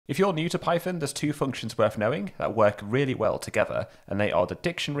If you're new to Python, there's two functions worth knowing that work really well together, and they are the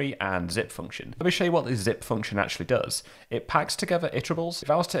dictionary and zip function. Let me show you what the zip function actually does. It packs together iterables.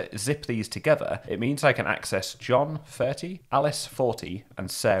 If I was to zip these together, it means I can access John 30, Alice 40, and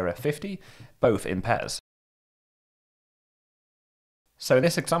Sarah 50, both in pairs. So in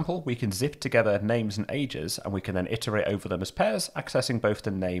this example, we can zip together names and ages, and we can then iterate over them as pairs, accessing both the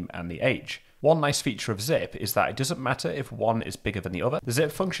name and the age. One nice feature of zip is that it doesn't matter if one is bigger than the other. The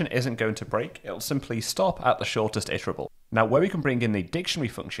zip function isn't going to break, it'll simply stop at the shortest iterable. Now where we can bring in the dictionary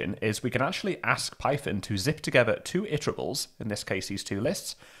function is we can actually ask Python to zip together two iterables, in this case these two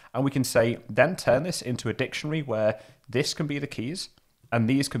lists, and we can say, then turn this into a dictionary where this can be the keys, and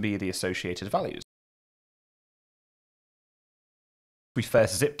these can be the associated values. We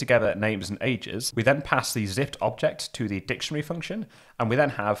first zip together names and ages, we then pass the zipped object to the dictionary function, and we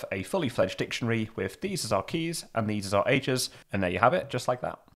then have a fully fledged dictionary with these as our keys and these as our ages, and there you have it, just like that.